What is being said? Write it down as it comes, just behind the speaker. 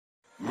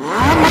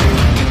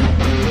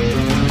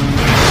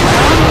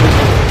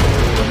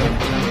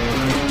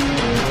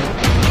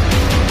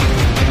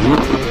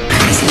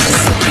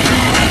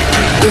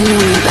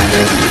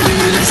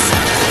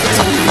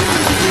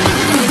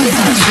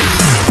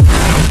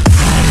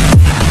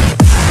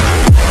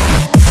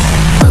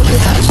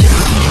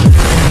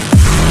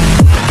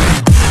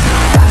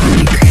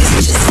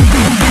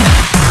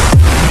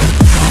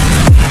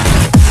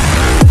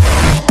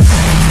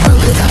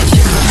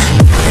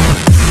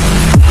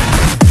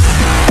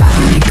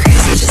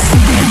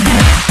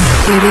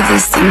you do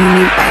this thing when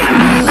you bite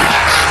me like,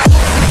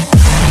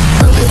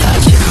 but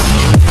without you.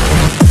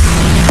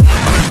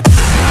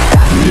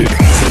 Driving me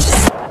crazy,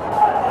 just.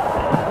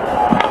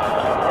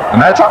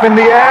 And that's up in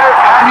the air,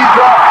 and he's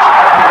dropped.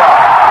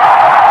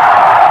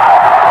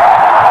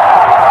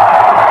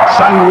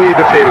 Sami,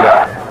 the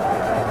fielder.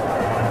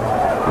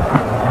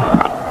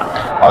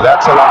 Oh,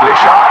 that's a lovely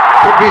shot.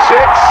 Could be 6,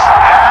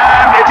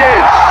 and it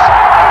is.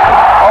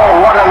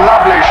 Oh, what a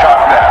lovely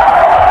shot there.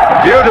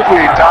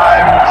 Beautifully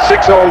timed,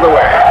 6 all the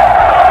way.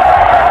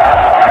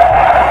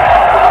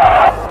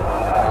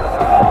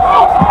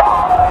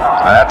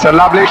 And that's a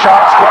lovely shot.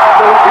 Square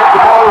ball, get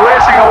the ball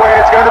racing away.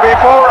 It's going to be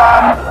 4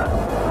 runs.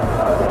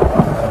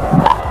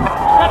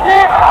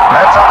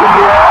 That's up in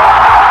the air,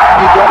 and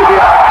he's going to be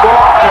out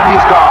caught, and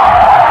he's gone.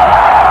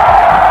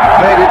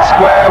 Played it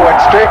square, went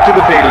straight to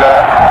the fielder,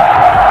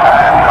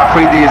 and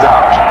Afridi is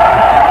out.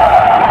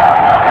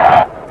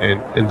 And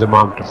in the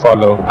mount to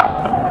follow.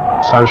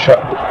 Sunshine.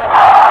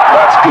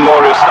 That's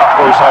glorious stuff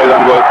from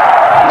Sehwaag.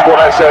 That's what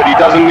I said, he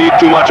doesn't need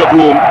too much of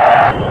room.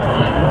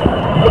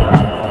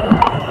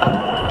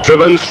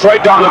 Driven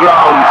straight down the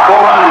ground,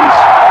 4 runs.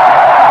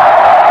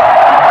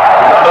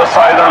 Another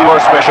Sehwaag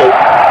special.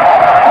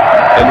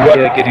 And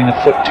we're getting the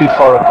foot too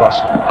far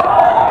across.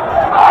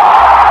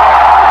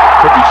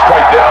 Could be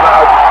straight down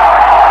out.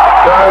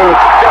 No,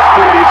 it's just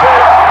cleared his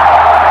head.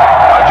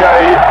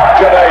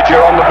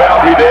 Jadeja on the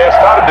boundary there,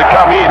 started to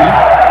come in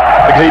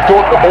because he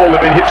thought the ball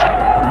had been hit.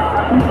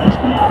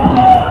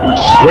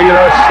 Swing and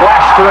a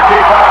slash to the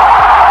keeper.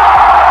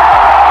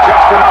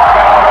 Just enough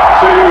power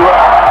to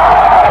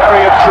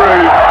carry it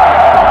through.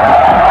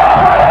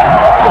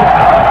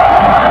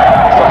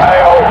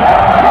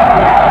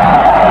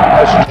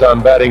 Has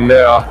done batting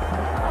now.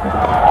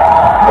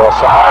 Well,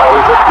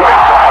 Sehwaag is a great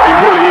player. He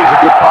really is a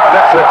good player.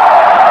 That's a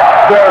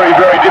very,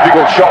 very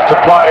difficult shot to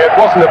play. It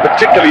wasn't a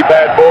particularly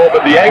bad ball,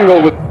 but the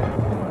angle was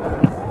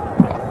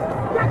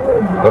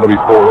going to be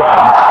 4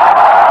 runs.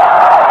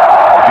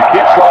 If you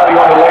keep sliding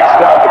on the leg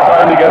stump, it's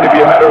only going to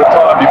be a matter of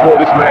time before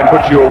this man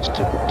puts yours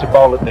To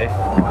bowl it there.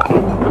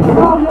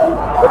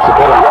 That's a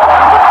better line.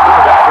 Look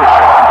at that for a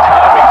shot.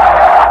 Timing.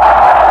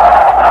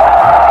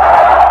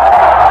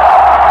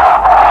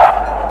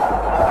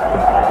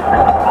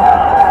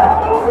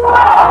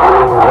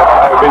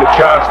 Been a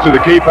chance to the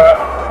keeper.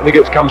 I think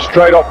it's come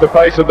straight off the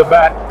face of the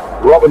bat.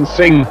 Robin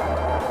Singh,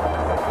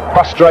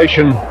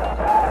 frustration. It's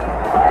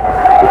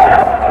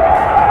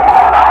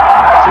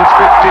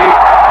 50.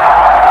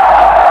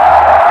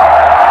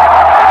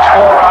 It's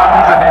 4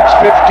 runs, and it's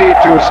 50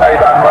 to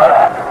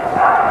Sehwaag.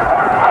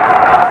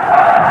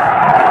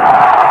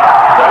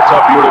 That's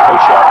a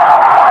beautiful shot.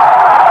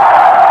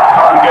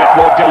 Can't get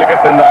more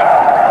delicate than that.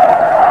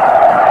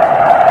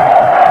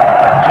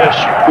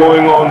 Just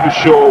going on to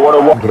show what a...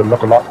 It will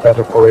look a lot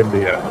better for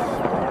India.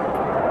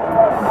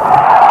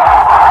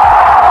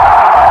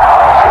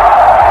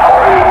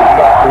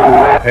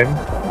 Him,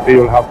 he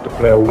will have to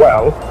play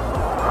well.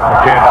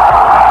 Again,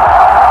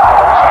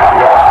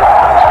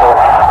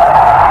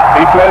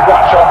 He played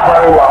that shot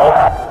very well.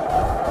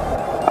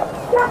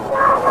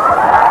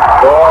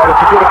 Oh,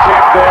 it's a good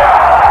attempt there.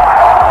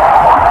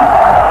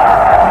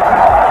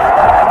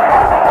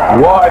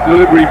 Wide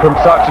delivery from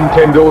Sachin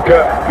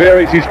Tendulkar.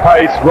 Varies his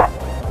pace.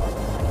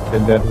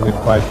 and then he'll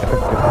quite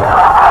effective.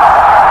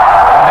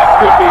 And that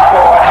could be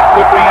 4, and it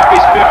could bring up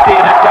his 50,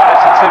 and it does.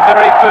 It's the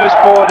very first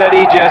ball that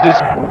he just is.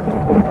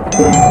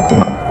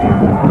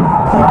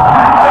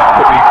 That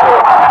could be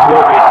 4. It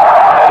will be.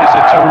 That is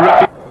a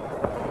terrific.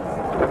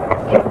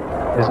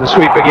 There's the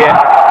sweep again.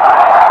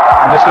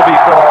 And this will be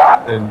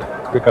 4. And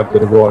pick up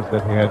the rewards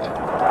that he had.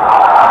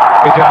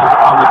 He comes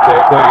on the day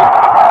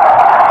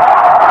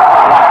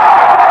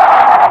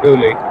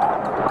early,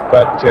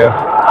 but it has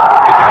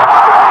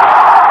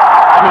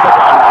to the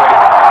boundary,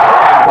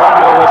 and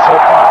 1 over so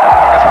far for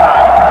Pakistan.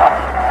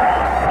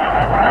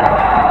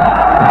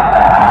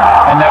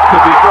 And that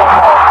could be 4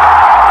 more.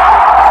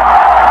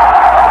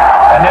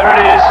 And there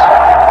it is.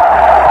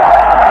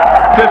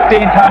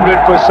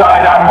 1500 for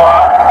Saeed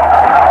Anwar.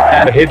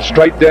 And head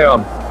straight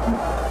down.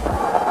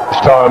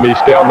 This time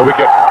he's down the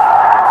wicket.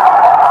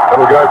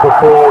 That'll go for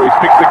 4. He's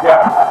picked the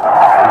gap.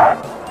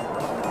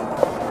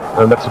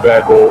 And that's a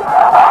bad ball.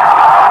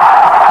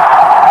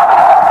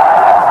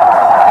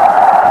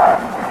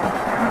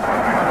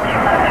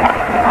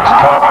 This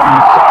time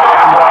Saeed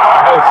Anwar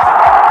has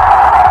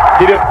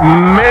hit it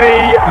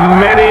many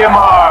a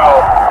mile.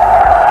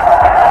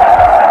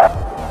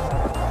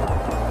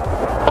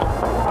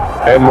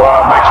 Anwar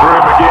makes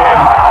room again.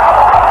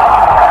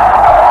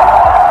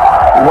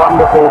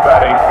 Wonderful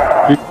batting.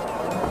 And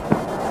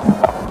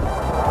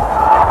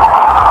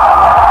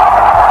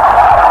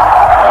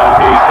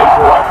he's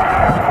into one.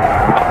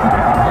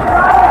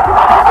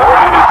 There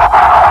it is.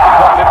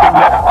 Not lifting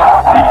left.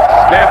 He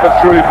scampered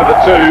through for the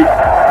 2.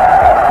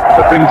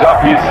 That brings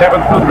up his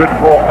 700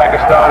 for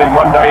Pakistan in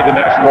one-day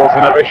internationals,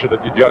 and a pressure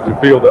that you judge a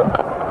fielder.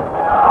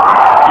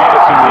 Yes,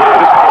 in the air.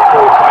 This one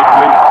falls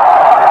safely.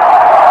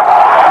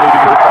 Needing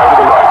to go to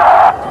the right.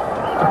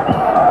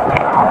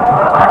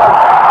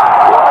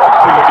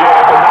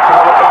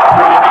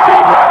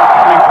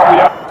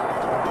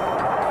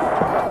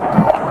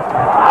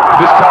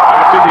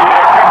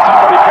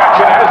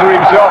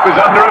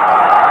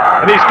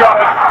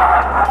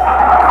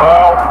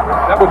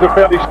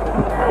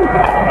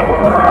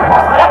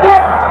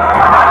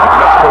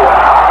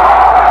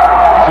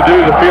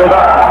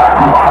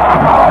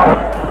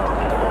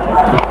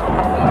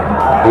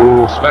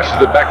 smashes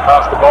it back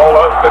past the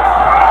bowler, but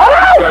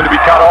it's going to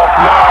be cut off.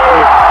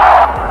 No!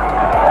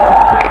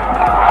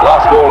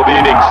 Last ball of the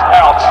innings,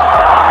 out.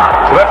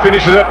 So that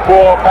finishes it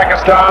for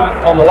Pakistan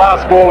on the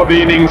last ball of the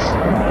innings.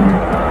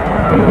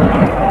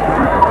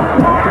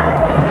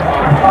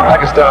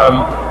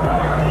 Pakistan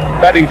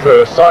batting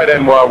first, Syed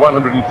Anwar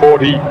 140,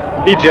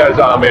 Ijaz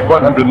Ahmed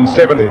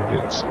 170.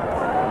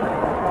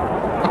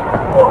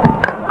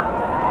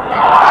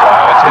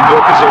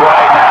 Tendulkar's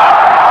away now.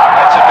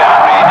 That's a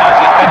boundary. He knows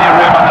there's plenty of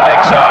room on the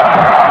leg side.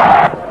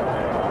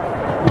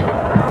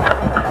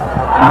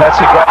 And that's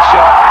a great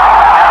shot.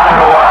 And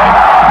away.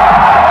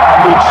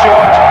 Good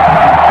shot.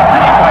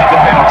 And he paid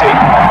the penalty.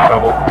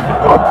 Trouble.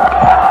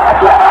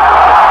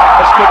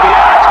 This could be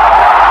out.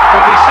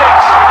 Could be six.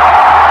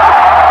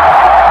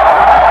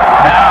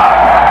 Now,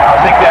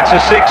 I think that's a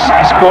six.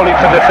 He's calling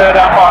for the third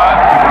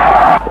umpire.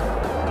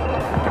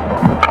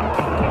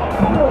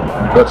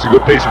 That's a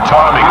good piece of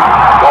timing.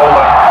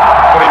 Bowler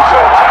put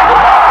himself tangled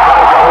up and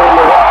that'll go all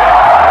the way.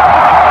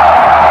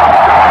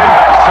 And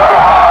that's so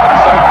hard and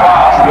so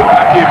fast that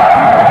Akib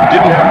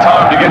didn't have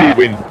time to get his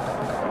win.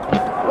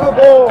 No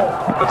ball.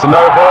 That's a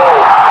no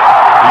ball.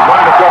 He won't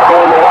have got it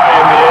all the way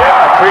in the air.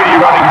 Afridi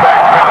running back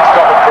can't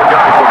stop it from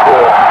going for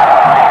four.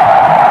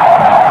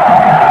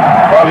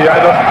 Well, he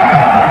either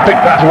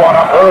picked that one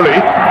up early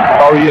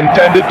or he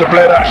intended to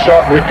play that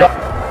shot and we've got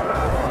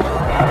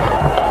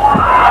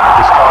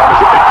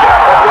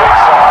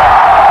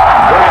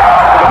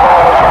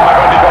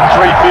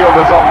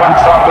fielders on one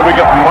side of the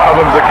wicket and one of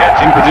them's a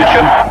catching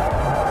position.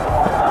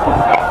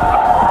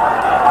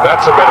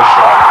 That's a better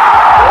shot.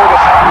 All of a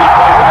sudden he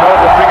plays a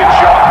normal cricket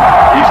shot.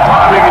 His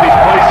timing and his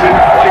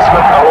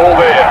placement are all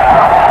there.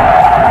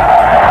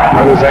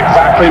 That is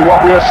exactly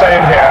what we were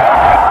saying here.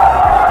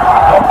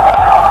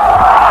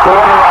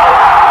 Corner out.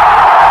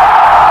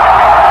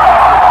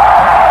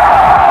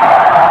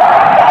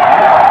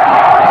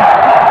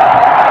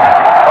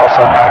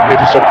 Also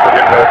magnificent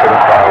cricket there to the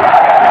crowd.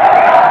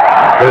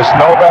 There's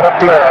no better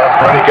player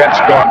when he gets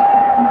gone.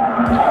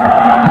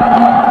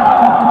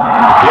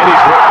 Again, he's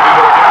working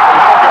into it.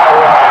 He'll go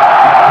away.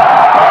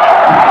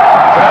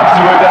 It's an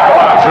absolute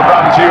avalanche of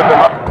runs here at the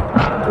moment.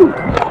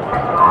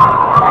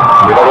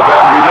 Middle of the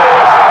boundary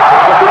there. So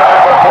it's a good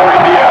over for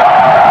India.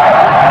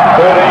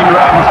 13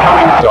 runs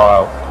coming.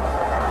 Style.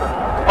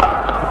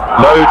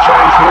 No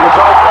change for the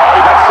result. Oh,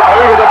 that's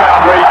over the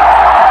boundary.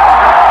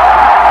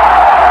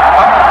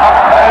 Up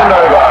and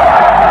over.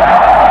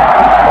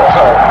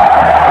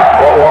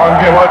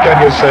 What can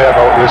you say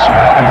about this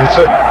man? It's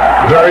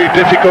very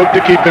difficult to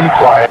keep him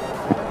quiet.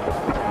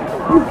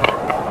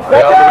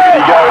 Well,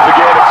 he goes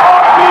again. It's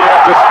high in the air.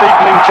 It's a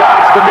steepling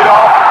chance to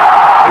mid-off.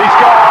 He's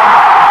gone.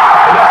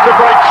 And that's the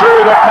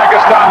breakthrough that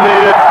Pakistan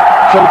needed.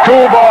 Some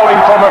cool bowling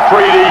from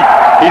Afridi.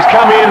 He's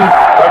come in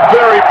a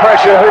very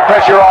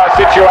pressurised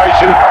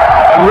situation.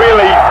 And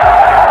really,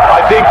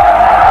 I think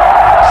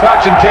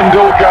Sachin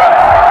Tendulkar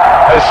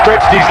has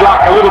stretched his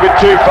luck a little bit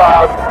too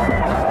far.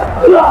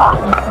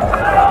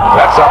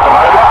 That's up and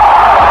over.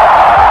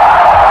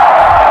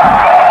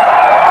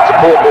 It's a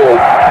poor ball.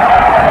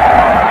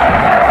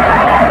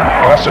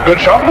 Well, that's a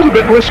good shot, a little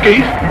bit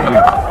risky.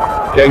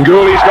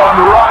 Ganguly's gone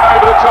right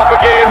over the top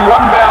again.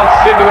 One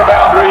bounce into the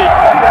boundary.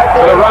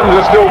 So the runs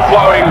are still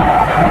flowing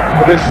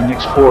for this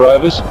next 4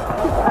 overs.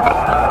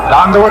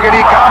 Down the wicket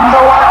he comes.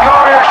 Oh, what a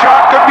glorious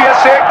shot. Could be a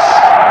six.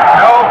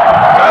 No,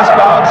 first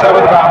bounce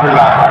over the boundary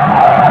line.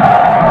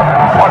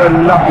 What a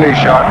lovely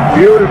shot.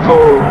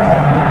 Beautiful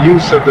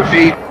use of the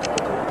feet.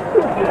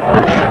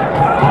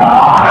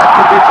 That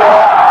could be four.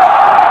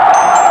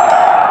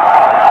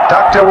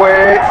 Tucked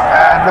away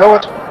and over.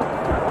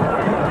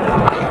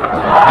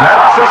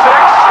 That's a six.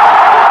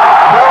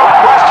 No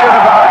question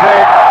about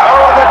it.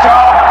 Over the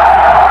top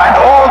and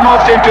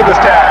almost into the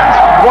stands.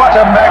 What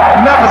a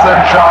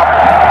magnificent shot.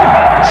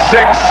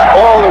 Six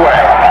all the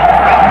way.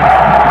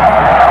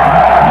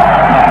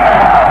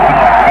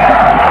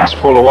 It's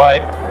full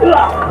away.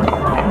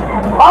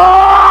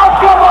 Oh,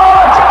 come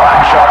on! It's a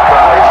fine shot,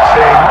 Riley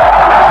Singh.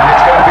 And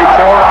it's going to be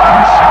 4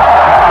 runs.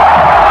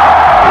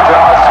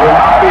 Ijaz will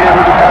not be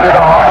able to cut it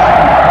off.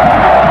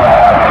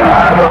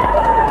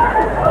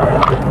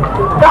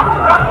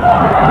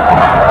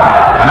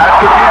 And that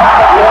could be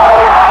another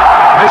ball.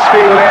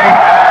 Misfielding,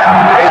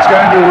 and it's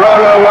going to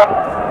roll over.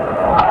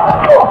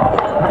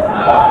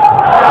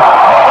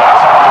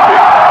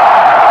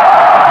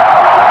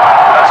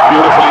 That's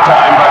beautifully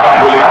timed by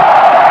Ganguly.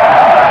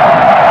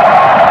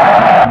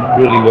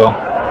 Really well.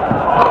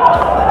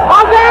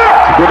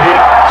 It's a good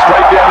hit,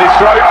 straight down his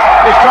throat.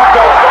 His truck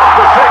goes off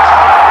for six.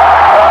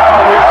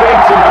 We've seen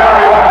some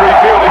very ordinary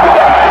fielding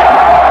today.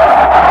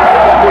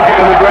 Looking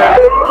at the ground.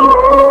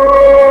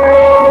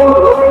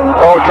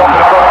 Oh, dropped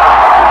it off.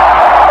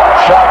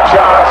 Sharp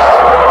chance.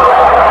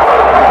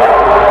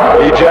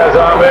 Ijaz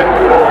Ahmed,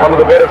 one of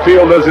the better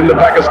fielders in the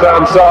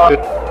Pakistan side.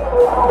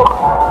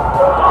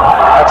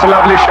 That's a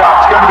lovely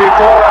shot. It's going to be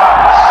 4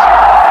 runs.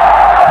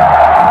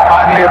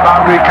 Finally a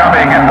boundary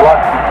coming, and what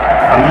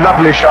a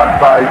lovely shot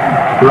by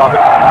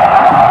Robert.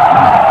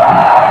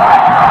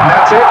 And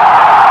that's it.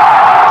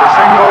 The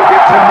single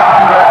gets him the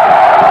 100.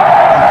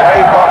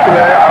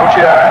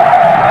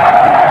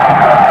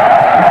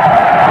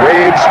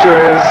 waves to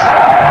his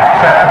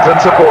fans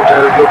and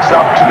supporters, looks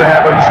up to the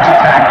heavens to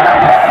thank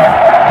them.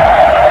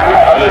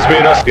 There's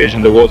been a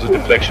occasion, there was a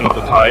deflection of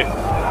the thigh.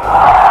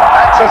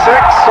 That's a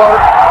six, or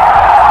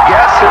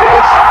yes, it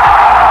is.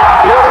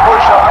 Beautiful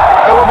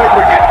shot, double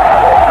mid-wicket.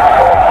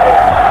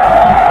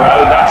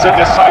 Well, that's a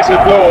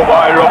decisive blow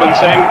by Robin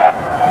Singh.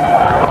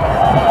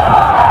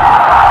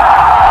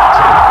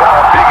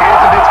 Big hit,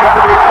 and it's going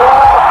to be four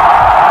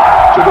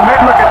to the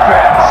mid-wicket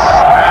fence.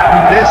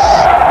 And this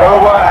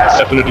over has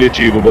Definitely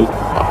achievable.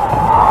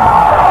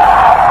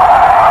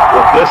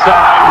 But this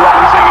time,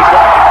 Robin Singh is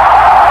gone.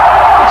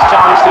 His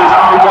chances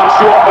aren't going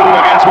to open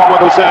against Mohammad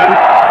Hussain.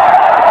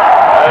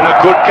 And a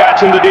good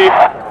catch in the deep.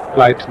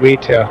 Light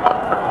weight here.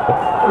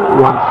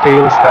 One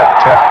feels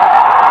that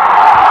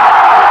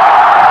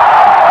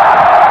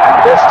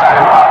this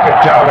time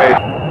AKHTAR.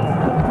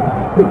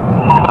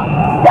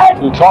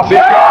 Toss is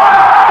gone.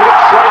 It's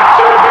straight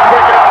to the big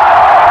wicket.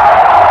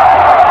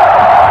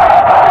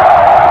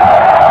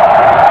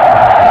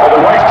 So the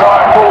waist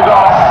drive pulled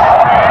off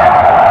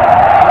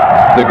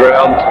the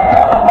ground.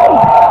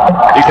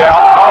 He's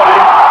out.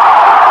 Holding.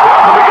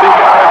 Down the wicket he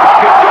goes.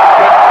 Gets it.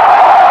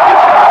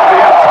 Gets past the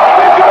outside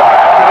edge of the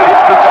bat and it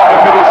hits the top of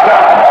middle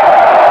stump.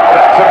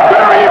 That's a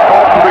very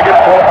important wicket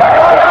for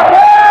Pakistan.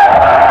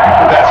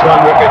 that's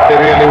one wicket they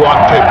really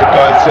wanted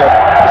because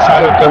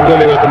Shoaib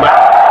Ganguly was the man.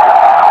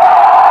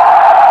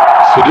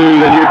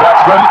 Sidhu, the new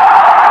batsman.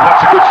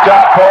 That's a good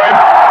start for him.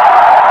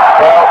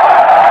 Well,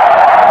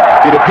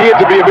 it appeared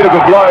to be a bit of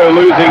a blow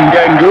losing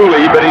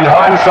Ganguly, but in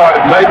hindsight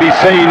it may be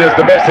seen as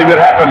the best thing that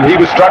happened. He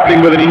was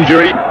struggling with an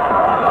injury.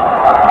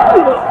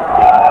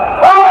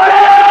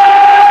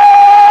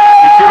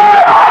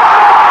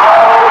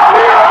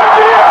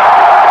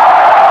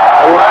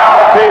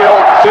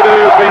 Sidhu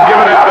has been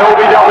given an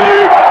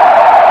LBW,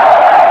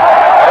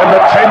 and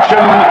the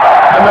tension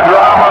and the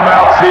drama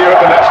mounts here at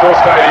the National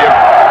Stadium.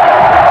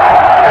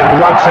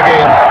 And once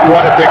again,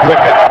 what a big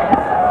wicket.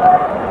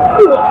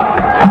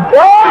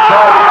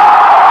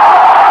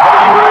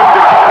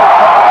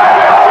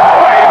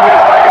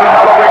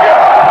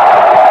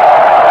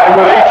 And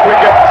with each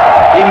wicket,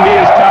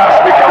 India's task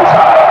becomes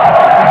harder.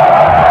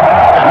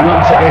 And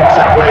once again,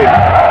 Sehwaag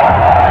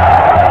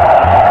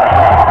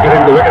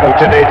getting the wicket of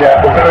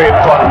Jadeja, a very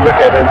important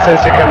wicket, and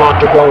since he came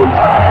on to bowl,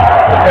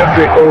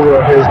 every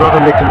over he is not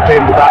only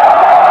contained the bat.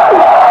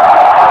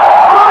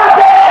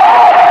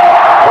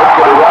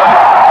 Good run,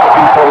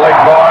 looking for leg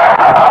by.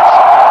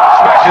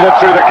 Smashing it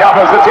through the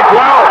covers, that's it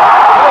well.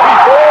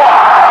 44.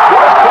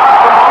 What a start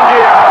from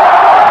Mongia.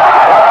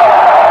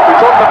 We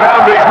thought the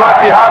boundaries might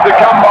be hard to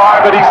come by,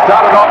 but he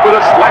started off with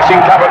a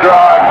slashing cover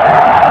drive.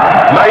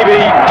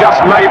 Maybe, just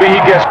maybe, he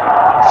gets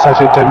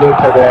Sachin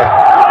Tendulkar there.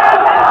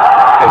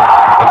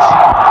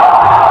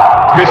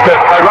 missed it.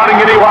 They're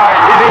running anyway.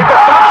 Is he the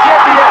touch?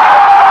 Yes, he is.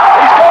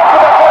 He's gone for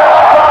the third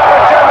offside.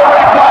 Let's show the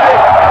replay.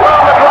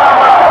 Well, the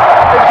drama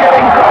is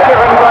getting greater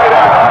and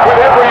greater with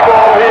every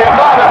ball here.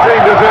 Neither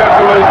team deserves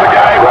to lose the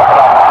game.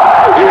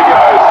 Here he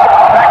goes.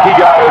 Back he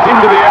goes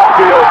into the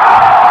outfield.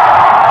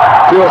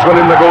 Feels one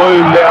in the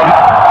gloom down.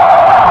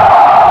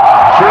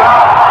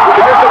 Shrub.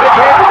 He missed a big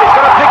hit. He's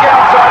got a big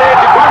outside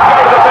edge. It won't go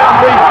to the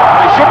boundary.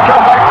 He should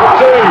come back for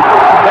two.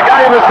 The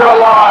game is still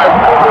alive.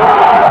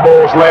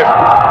 Ball's left.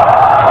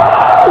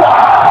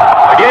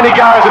 Again he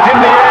goes, it's in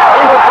the air,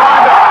 who will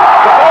find it?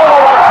 The bowler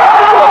wants it,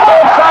 it's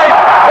all safe,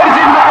 it is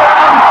in the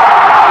ground,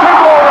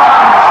 2 more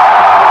runs.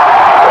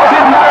 It was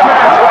in no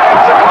man's land,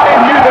 Sehwaag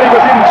knew that he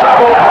was in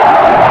trouble.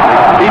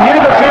 He knew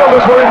the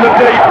fielders were in the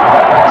deep,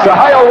 so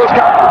Hale was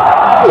coming.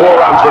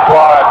 4 runs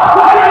required.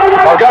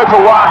 I'll go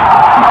for 1.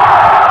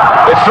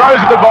 It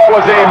throws at the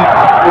bowler's end,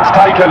 it's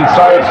taken,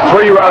 so it's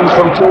 3 runs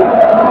from 2.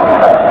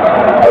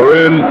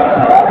 Arun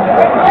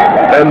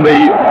and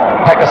the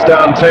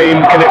Pakistan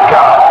team in it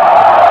car.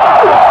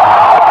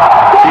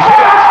 He's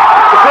hit it.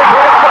 The big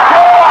hit. It's a 4.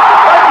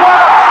 They've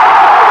won it.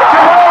 It's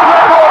a world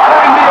record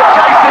for India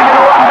chasing in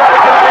a one-day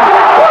game.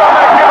 What a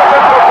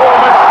magnificent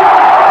performance.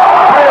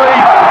 Really,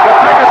 the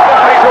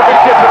Pakistanis will be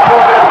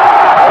disappointed.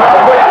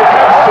 But we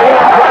have seen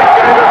a great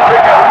game of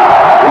cricket.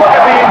 Look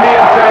at the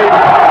Indian team.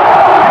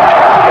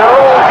 They're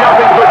all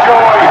jumping for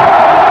joy.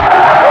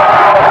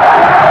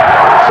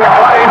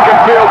 Sehwaag can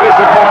feel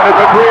disappointed,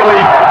 but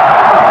really,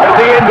 at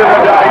the end of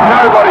the day,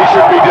 nobody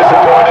should be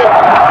disappointed.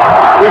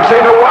 We've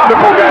seen a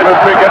wonderful game of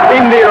cricket.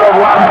 India have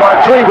won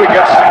by 3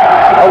 wickets.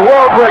 A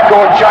world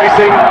record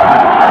chasing.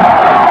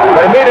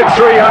 They needed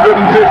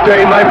 315.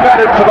 They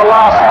batted for the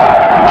last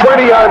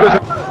 20 overs.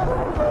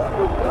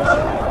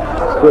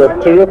 A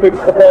terrific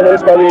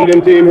performance by the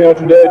Indian team here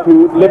today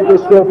to lift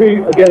this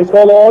trophy against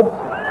all odds.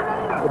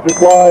 It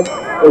required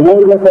a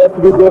world record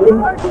to be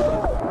broken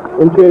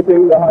in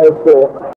chasing the highest score.